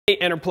Hey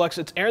Enerplex,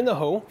 it's Aaron the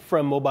Ho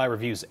from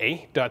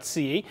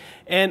Mobilereviews-eh.ca,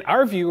 and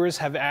our viewers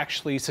have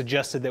actually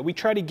suggested that we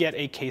try to get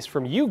a case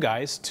from you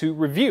guys to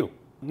review.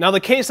 Now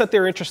the case that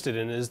they're interested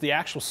in is the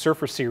actual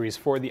Surfr series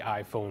for the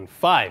iPhone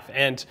 5,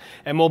 and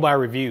at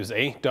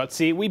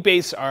Mobilereviews-eh.ca we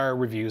base our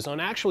reviews on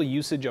actual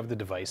usage of the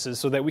devices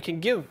so that we can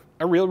give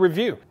a real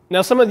review.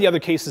 Now some of the other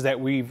cases that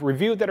we've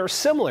reviewed that are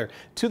similar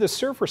to the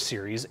Surfr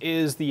series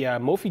is the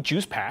Mophie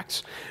Juice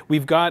Packs.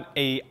 We've got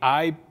a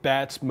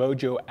iBattz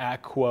Mojo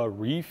Aqua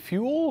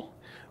Refuel.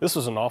 This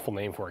was an awful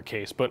name for a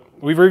case, but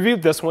we've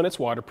reviewed this one. It's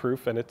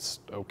waterproof and it's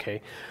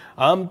okay.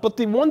 But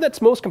the one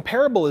that's most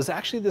comparable is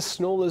actually the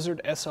Snow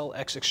Lizard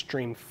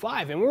SLXtreme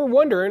 5, and we're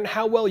wondering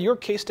how well your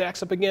case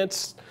stacks up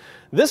against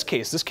this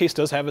case. This case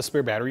does have a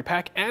spare battery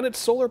pack and it's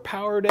solar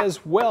powered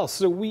as well,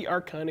 so we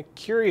are kind of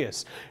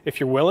curious. If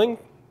you're willing,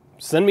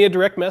 send me a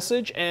direct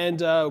message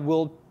and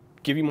we'll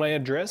give you my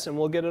address and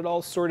we'll get it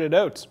all sorted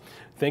out.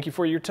 Thank you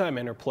for your time,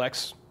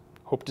 Enerplex.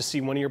 Hope to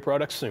see one of your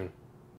products soon.